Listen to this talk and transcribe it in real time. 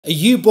Are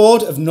you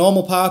bored of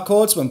normal power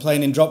chords when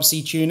playing in drop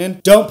C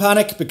tuning? Don't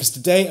panic, because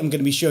today I'm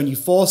going to be showing you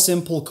 4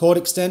 simple chord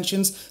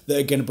extensions that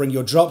are going to bring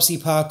your drop C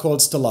power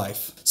chords to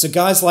life. So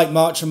guys like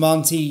Mark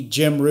Tremonti,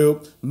 Jim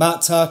Root,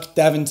 Matt Tuck,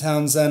 Devin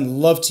Townsend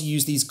love to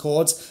use these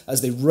chords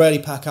as they really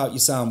pack out your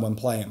sound when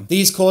playing.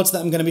 These chords that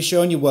I'm going to be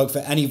showing you work for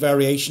any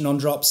variation on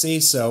drop C,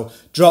 so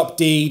drop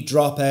D,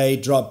 drop A,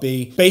 drop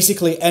B,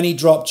 basically any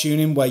drop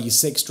tuning where your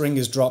 6th string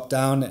is dropped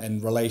down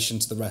in relation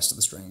to the rest of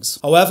the strings.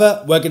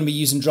 However, we're going to be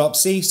using drop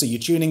C, so your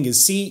tuning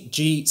is C,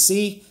 G,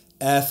 C,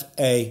 F,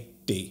 A,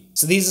 D.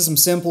 So these are some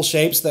simple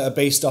shapes that are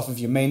based off of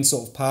your main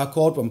sort of power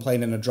chord when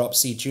playing in a drop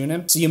C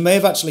tuning. So you may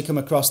have actually come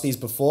across these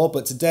before,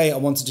 but today I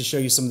wanted to show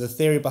you some of the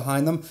theory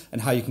behind them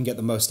and how you can get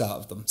the most out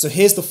of them. So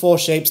here's the 4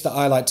 shapes that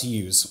I like to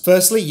use.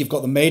 Firstly, you've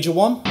got the major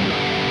one.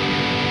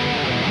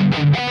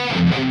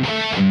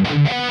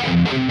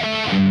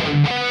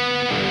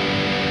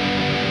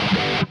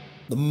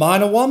 The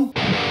minor one.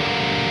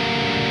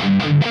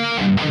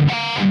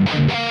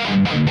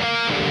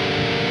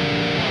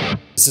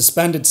 The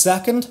suspended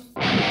second.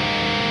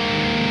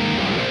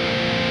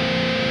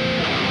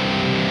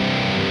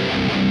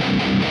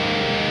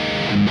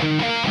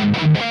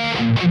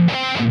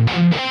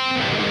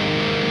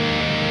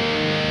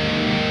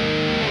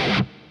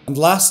 And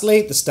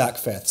lastly, the stack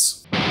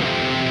fifths.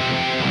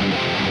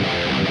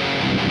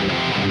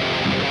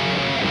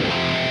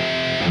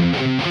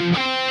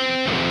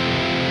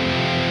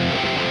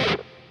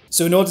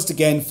 So in order to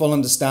gain full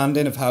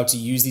understanding of how to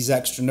use these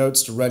extra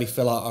notes to really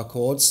fill out our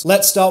chords,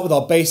 let's start with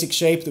our basic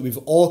shape that we've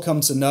all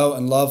come to know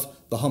and love,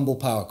 the humble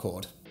power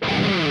chord.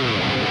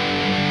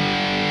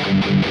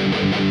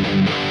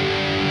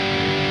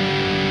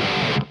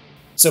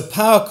 So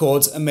power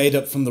chords are made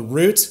up from the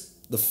root,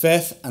 the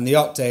 5th, and the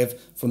octave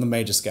from the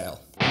major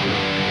scale.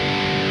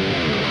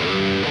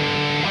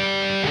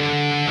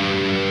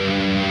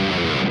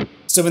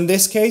 So in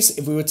this case,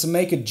 if we were to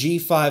make a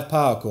G5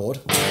 power chord,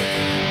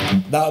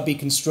 that would be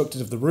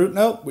constructed of the root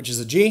note, which is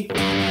a G.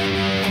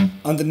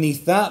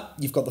 Underneath that,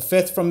 you've got the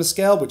 5th from the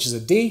scale, which is a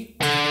D.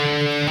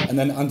 And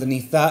then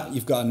underneath that,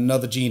 you've got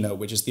another G note,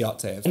 which is the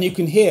octave. And you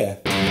can hear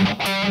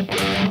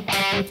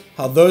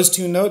how those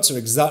 2 notes are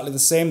exactly the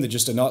same, they're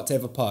just an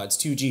octave apart. It's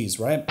 2 Gs,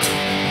 right?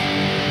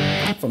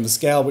 From the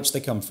scale which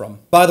they come from.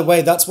 By the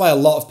way, that's why a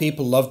lot of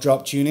people love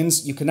drop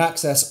tunings. You can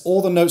access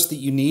all the notes that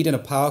you need in a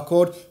power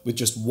chord with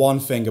just 1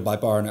 finger by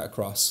barring it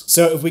across.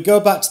 So if we go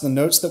back to the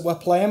notes that we're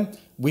playing,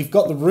 we've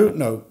got the root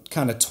note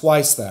kind of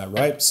twice there,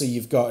 right? So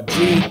you've got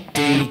G,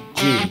 D,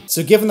 G.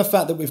 So given the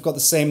fact that we've got the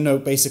same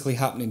note basically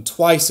happening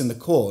twice in the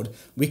chord,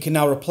 we can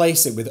now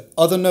replace it with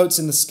other notes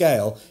in the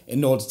scale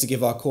in order to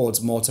give our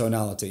chords more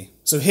tonality.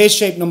 So here's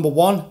shape number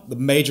 1, the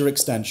major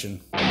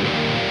extension.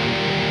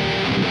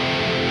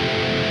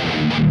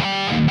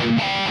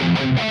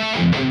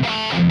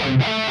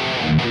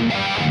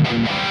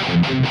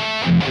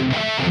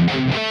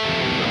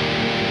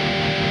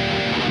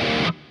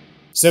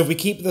 So if we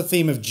keep the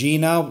theme of G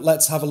now,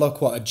 let's have a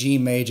look what a G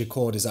major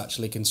chord is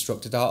actually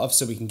constructed out of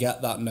so we can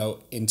get that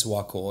note into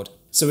our chord.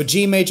 So a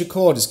G major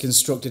chord is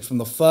constructed from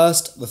the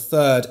 1st, the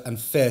 3rd and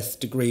 5th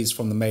degrees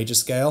from the major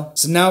scale.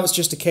 So now it's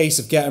just a case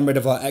of getting rid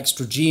of our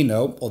extra G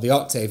note, or the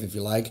octave if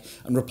you like,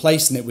 and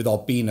replacing it with our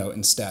B note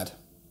instead.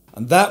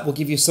 And that will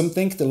give you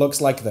something that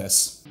looks like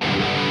this.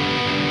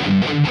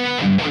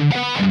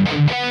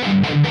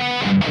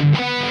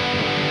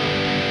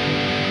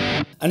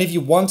 And if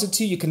you wanted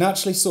to, you can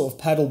actually sort of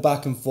pedal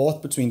back and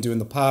forth between doing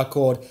the power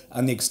chord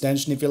and the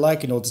extension if you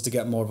like, in order to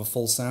get more of a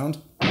full sound.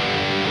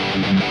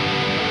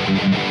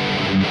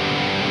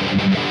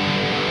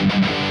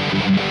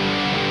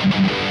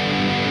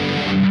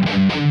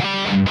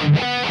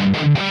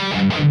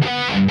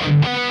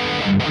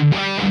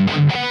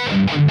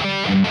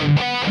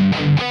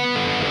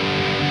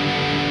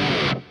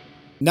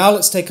 Now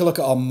let's take a look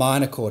at our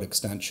minor chord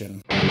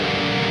extension.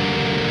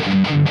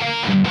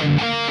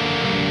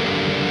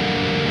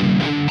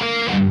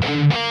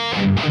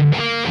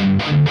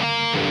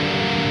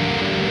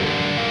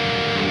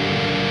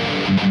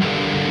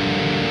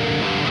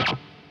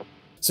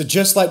 So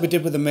just like we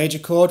did with the major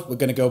chord, we're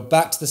going to go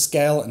back to the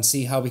scale and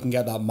see how we can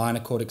get that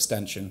minor chord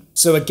extension.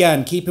 So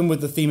again, keeping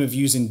with the theme of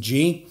using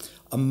G,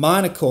 a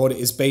minor chord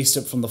is based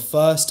up from the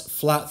 1st,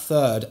 flat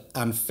 3rd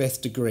and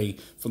 5th degree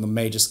from the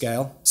major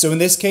scale. So in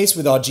this case,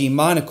 with our G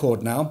minor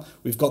chord now,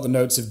 we've got the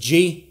notes of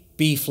G,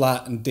 B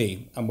flat and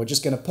D. And we're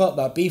just going to put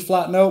that B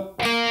flat note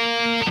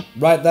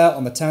right there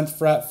on the 10th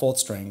fret, 4th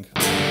string.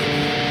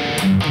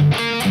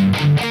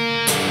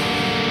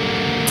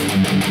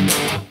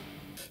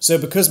 So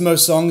because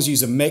most songs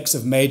use a mix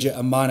of major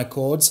and minor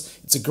chords,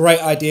 it's a great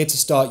idea to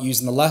start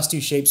using the last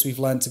 2 shapes we've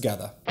learned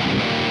together.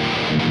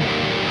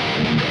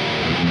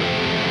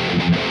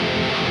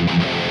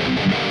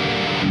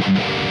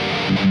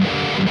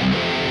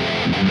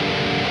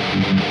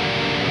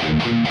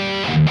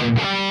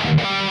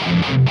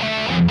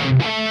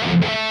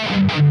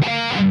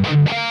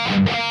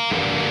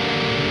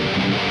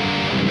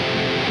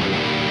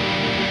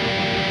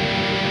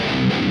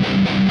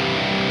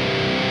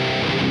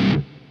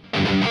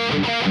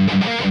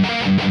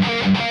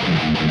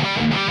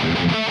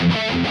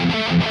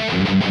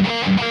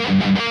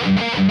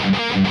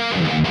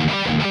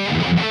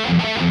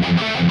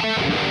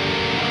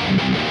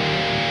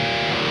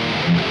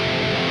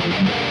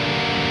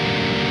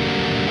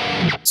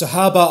 So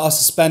how about our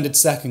suspended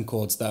second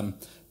chords then?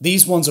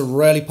 These ones are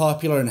really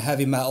popular in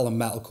heavy metal and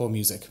metalcore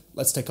music.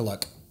 Let's take a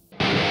look.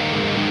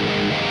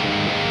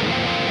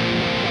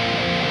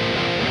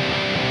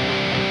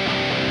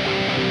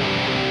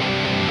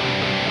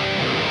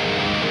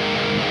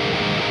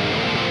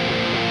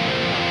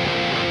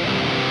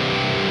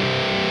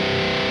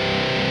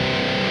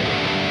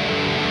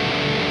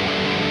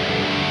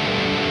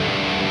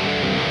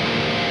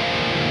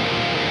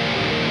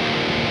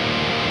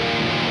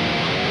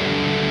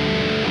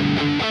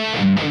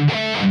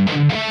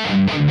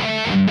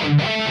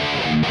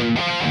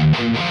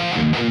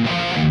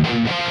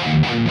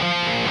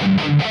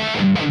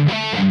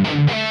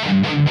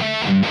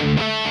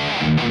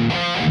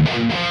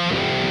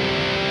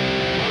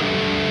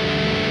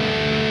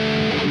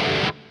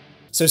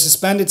 So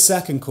suspended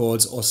second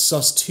chords, or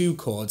sus2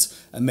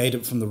 chords, are made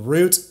up from the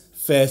root,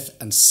 fifth,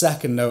 and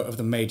second note of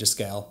the major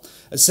scale.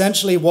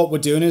 Essentially what we're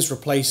doing is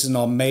replacing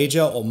our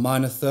major or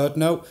minor third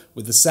note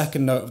with the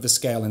second note of the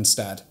scale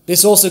instead.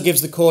 This also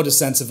gives the chord a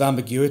sense of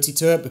ambiguity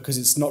to it because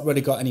it's not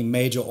really got any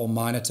major or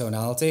minor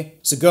tonality.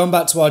 So going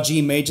back to our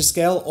G major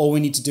scale, all we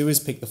need to do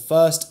is pick the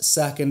first,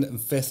 second, and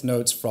fifth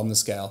notes from the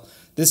scale.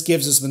 This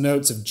gives us the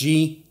notes of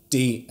G,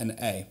 D, and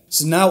A.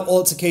 So now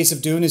all it's a case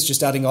of doing is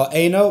just adding our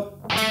A note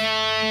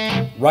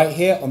right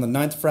here on the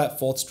 9th fret,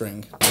 4th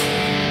string.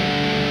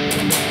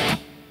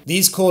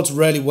 These chords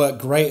really work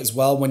great as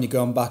well when you're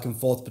going back and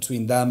forth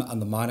between them and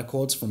the minor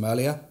chords from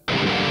earlier.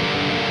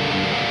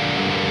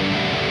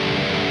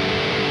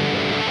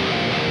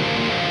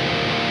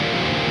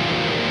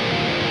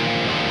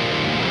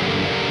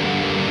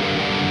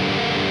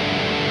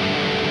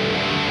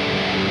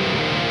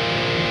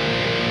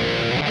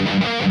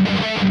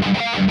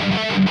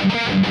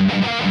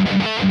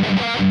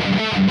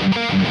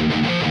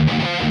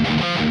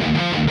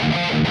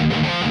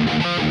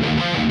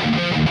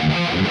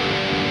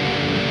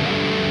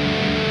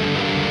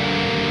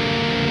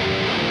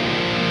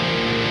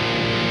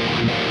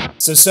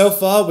 So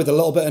far, with a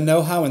little bit of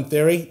know-how and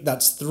theory,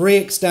 that's 3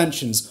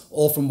 extensions,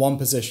 all from one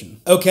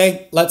position.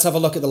 Okay, let's have a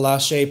look at the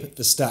last shape,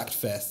 the stacked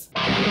fifth.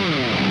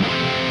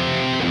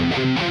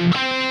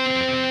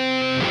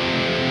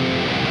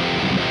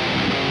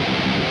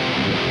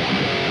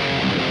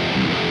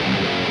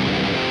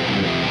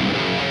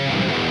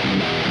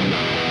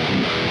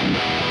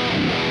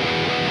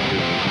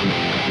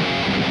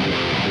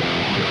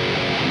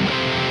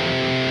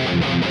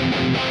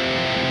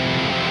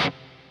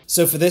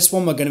 So for this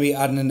one, we're going to be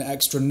adding an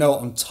extra note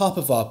on top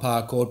of our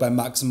power chord by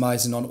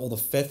maximizing on all the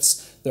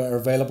fifths that are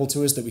available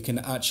to us that we can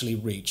actually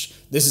reach.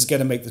 This is going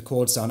to make the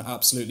chord sound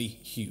absolutely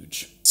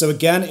huge. So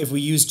again, if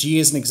we use G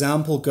as an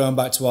example, going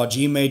back to our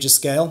G major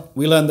scale,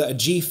 we learned that a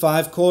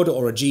G5 chord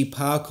or a G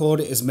power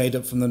chord is made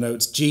up from the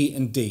notes G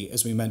and D,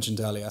 as we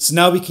mentioned earlier. So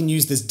now we can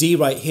use this D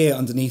right here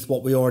underneath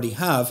what we already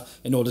have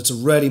in order to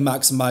really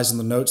maximize on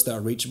the notes that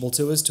are reachable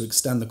to us to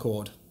extend the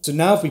chord. So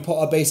now if we put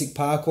our basic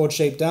power chord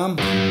shape down,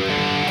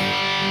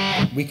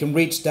 we can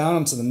reach down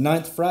onto the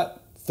 9th fret,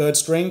 3rd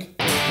string,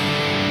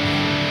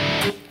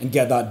 and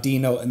get that D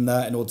note in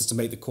there in order to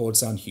make the chord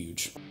sound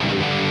huge.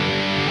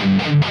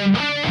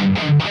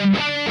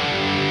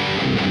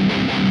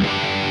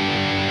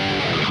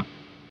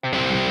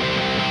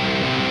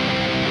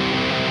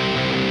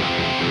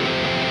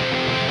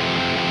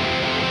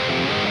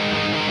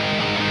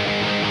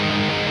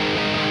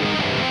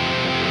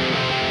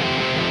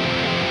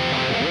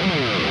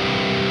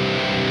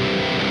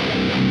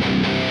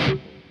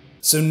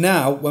 So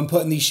now, when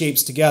putting these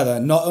shapes together,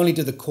 not only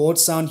do the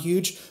chords sound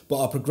huge,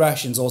 but our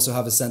progressions also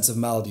have a sense of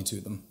melody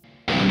to them.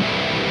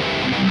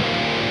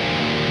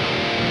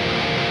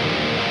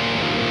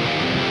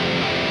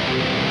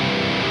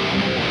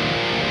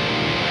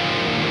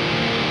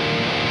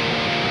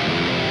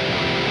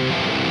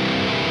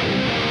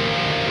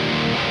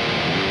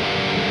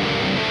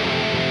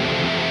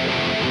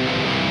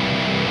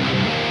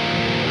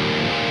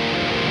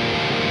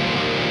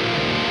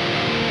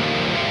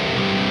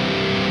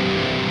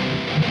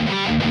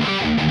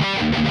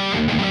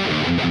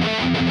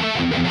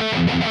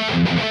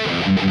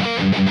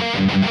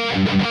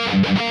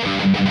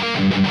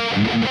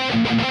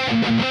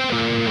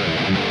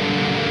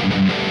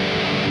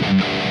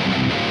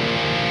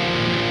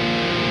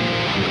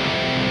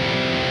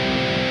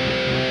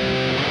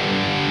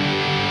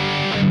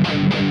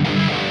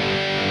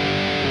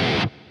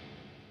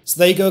 So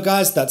there you go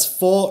guys, that's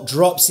 4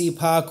 drop C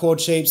power chord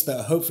shapes that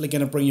are hopefully going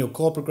to bring your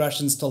chord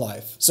progressions to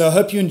life. So I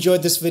hope you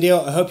enjoyed this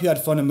video, I hope you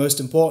had fun, and most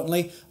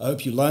importantly, I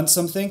hope you learned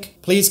something.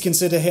 Please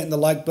consider hitting the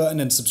like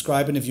button and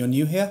subscribing if you're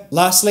new here.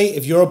 Lastly,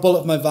 if you're a Bullet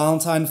of My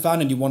Valentine fan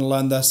and you want to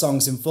learn their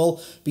songs in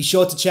full, be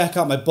sure to check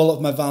out my Bullet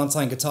of My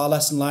Valentine guitar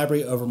lesson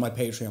library over on my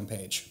Patreon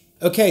page.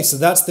 Okay, so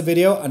that's the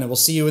video and I will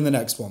see you in the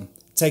next one.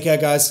 Take care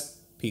guys,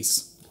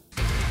 peace.